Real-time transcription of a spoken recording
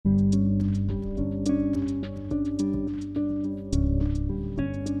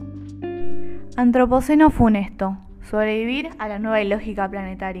Antropoceno funesto. Sobrevivir a la nueva ilógica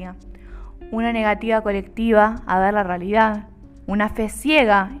planetaria. Una negativa colectiva a ver la realidad. Una fe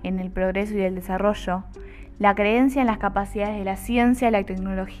ciega en el progreso y el desarrollo. La creencia en las capacidades de la ciencia y la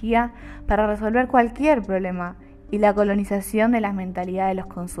tecnología para resolver cualquier problema. Y la colonización de las mentalidades de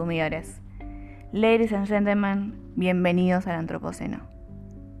los consumidores. Ladies and gentlemen, bienvenidos al Antropoceno.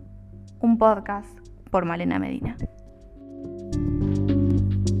 Un podcast por Malena Medina.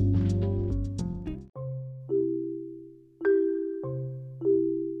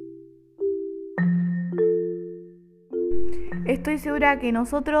 Estoy segura que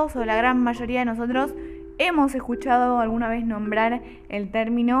nosotros, o la gran mayoría de nosotros, hemos escuchado alguna vez nombrar el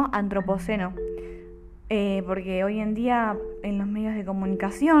término antropoceno. Porque hoy en día en los medios de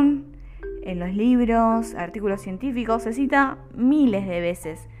comunicación, en los libros, artículos científicos, se cita miles de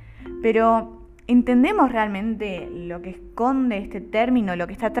veces. Pero ¿entendemos realmente lo que esconde este término, lo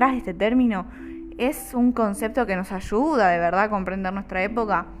que está atrás de este término? ¿Es un concepto que nos ayuda de verdad a comprender nuestra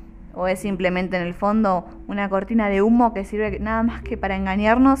época? ¿O es simplemente en el fondo una cortina de humo que sirve nada más que para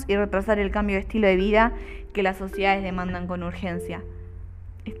engañarnos y retrasar el cambio de estilo de vida que las sociedades demandan con urgencia?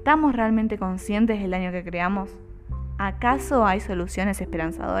 ¿Estamos realmente conscientes del daño que creamos? ¿Acaso hay soluciones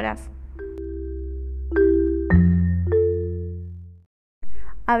esperanzadoras?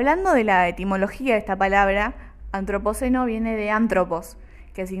 Hablando de la etimología de esta palabra, antropoceno viene de antropos,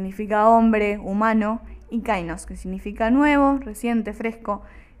 que significa hombre, humano, y kainos, que significa nuevo, reciente, fresco,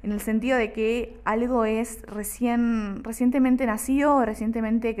 en el sentido de que algo es recientemente nacido o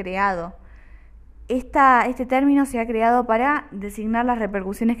recientemente creado. Este término se ha creado para designar las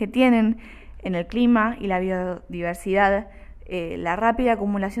repercusiones que tienen en el clima y la biodiversidad, la rápida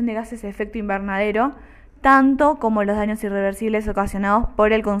acumulación de gases de efecto invernadero, tanto como los daños irreversibles ocasionados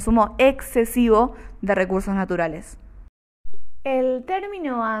por el consumo excesivo de recursos naturales. El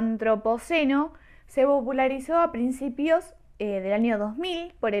término antropoceno se popularizó a principios del año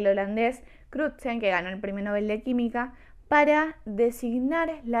 2000 por el holandés Crutzen, que ganó el Premio Nobel de Química, para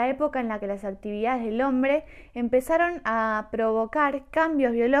designar la época en la que las actividades del hombre empezaron a provocar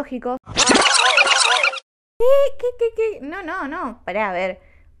cambios biológicos. ¿Qué? No, pará, a ver.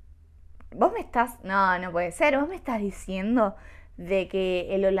 Vos me estás... No puede ser. Vos me estás diciendo de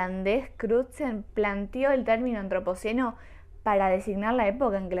que el holandés Crutzen planteó el término antropoceno para designar la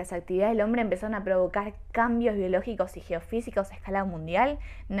época en que las actividades del hombre empezaron a provocar cambios biológicos y geofísicos a escala mundial.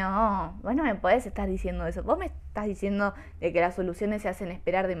 No, vos no me podés estar diciendo eso. Vos me estás diciendo de que las soluciones se hacen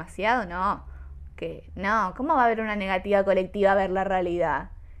esperar demasiado. No, ¿cómo va a haber una negativa colectiva a ver la realidad?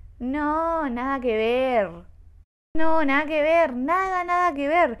 No, nada que ver. No, nada que ver, nada que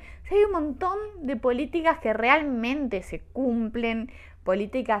ver. Si hay un montón de políticas que realmente se cumplen,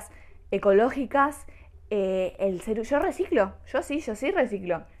 políticas ecológicas. Yo reciclo, yo sí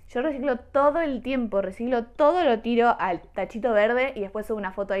reciclo. Yo reciclo todo el tiempo, todo lo tiro al tachito verde y después subo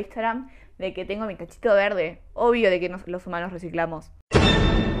una foto a Instagram de que tengo mi tachito verde. Obvio de que los humanos reciclamos.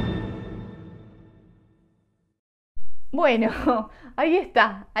 Bueno, ahí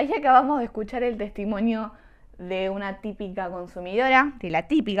está. Ahí acabamos de escuchar el testimonio de una típica consumidora, de la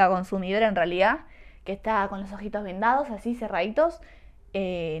típica consumidora en realidad, que está con los ojitos vendados, así cerraditos,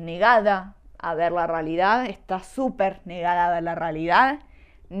 negada a ver la realidad, está súper negada a ver la realidad,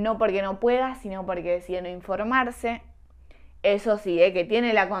 no porque no pueda, sino porque decide no informarse. Eso sí, que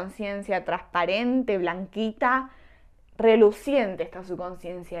tiene la conciencia transparente, blanquita, reluciente está su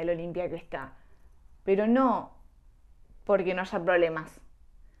conciencia de lo limpia que está. Pero no porque no haya problemas,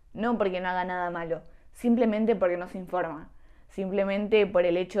 no porque no haga nada malo, simplemente porque no se informa, simplemente por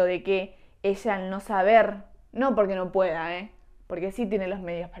el hecho de que ella al no saber, no porque no pueda, porque sí tiene los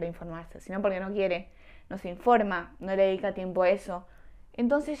medios para informarse, sino porque no quiere, no se informa, no le dedica tiempo a eso.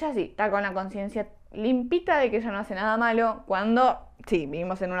 Entonces ella sí, está con la conciencia limpita de que ella no hace nada malo, cuando sí,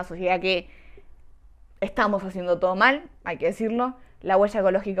 vivimos en una sociedad que estamos haciendo todo mal, hay que decirlo. La huella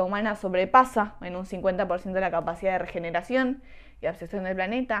ecológica humana sobrepasa en un 50% la capacidad de regeneración y absorción del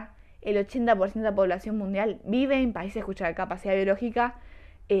planeta. El 80% de la población mundial vive en países cuya capacidad biológica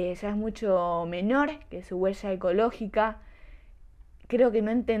ya es mucho menor que su huella ecológica. Creo que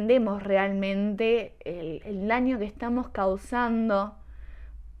no entendemos realmente el daño que estamos causando.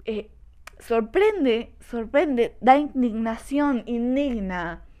 Sorprende, da indignación,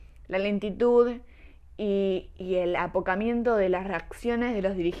 indigna la lentitud y el apocamiento de las reacciones de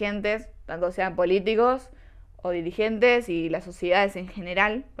los dirigentes, tanto sean políticos o dirigentes y las sociedades en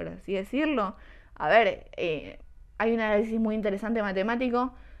general, por así decirlo. A ver, hay un análisis muy interesante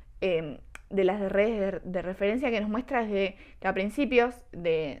matemático de las redes de referencia que nos muestra desde que a principios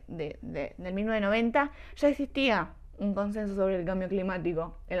del 1990 ya existía un consenso sobre el cambio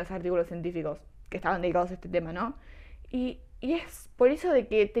climático en los artículos científicos que estaban dedicados a este tema, ¿no? Y es por eso de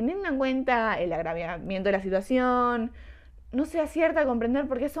que teniendo en cuenta el agravamiento de la situación, no se acierta a comprender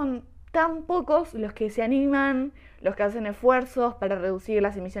por qué son tan pocos los que se animan, los que hacen esfuerzos para reducir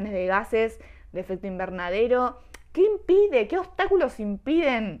las emisiones de gases de efecto invernadero. ¿Qué impide, qué obstáculos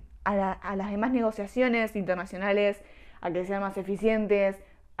impiden a las demás negociaciones internacionales a que sean más eficientes?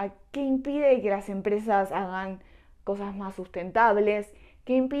 ¿A qué impide que las empresas hagan cosas más sustentables?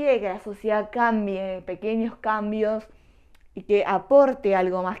 ¿Qué impide que la sociedad cambie, pequeños cambios y que aporte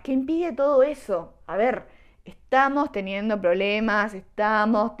algo más? ¿Qué impide todo eso? A ver, estamos teniendo problemas,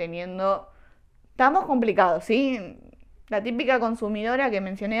 estamos complicados, ¿sí? La típica consumidora que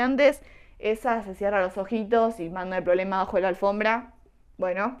mencioné antes, esa se cierra los ojitos y manda el problema bajo la alfombra.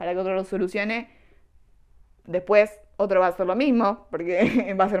 Bueno, para que otro lo solucione. Después otro va a hacer lo mismo,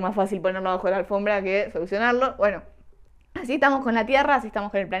 porque va a ser más fácil ponerlo bajo la alfombra que solucionarlo. Bueno, así estamos con la Tierra, así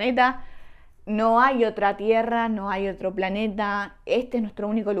estamos con el planeta. No hay otra Tierra, no hay otro planeta. Este es nuestro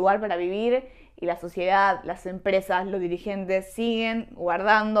único lugar para vivir y la sociedad, las empresas, los dirigentes siguen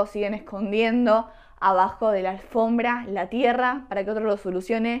guardando, siguen escondiendo abajo de la alfombra la Tierra para que otro lo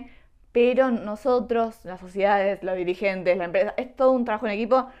solucione. Pero nosotros, las sociedades, los dirigentes, la empresa, es todo un trabajo en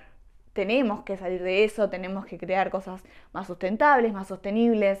equipo. Tenemos que salir de eso, tenemos que crear cosas más sustentables, más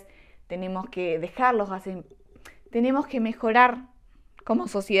sostenibles, tenemos que dejarlos así, tenemos que mejorar como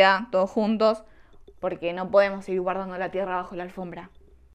sociedad todos juntos porque no podemos seguir guardando la tierra bajo la alfombra.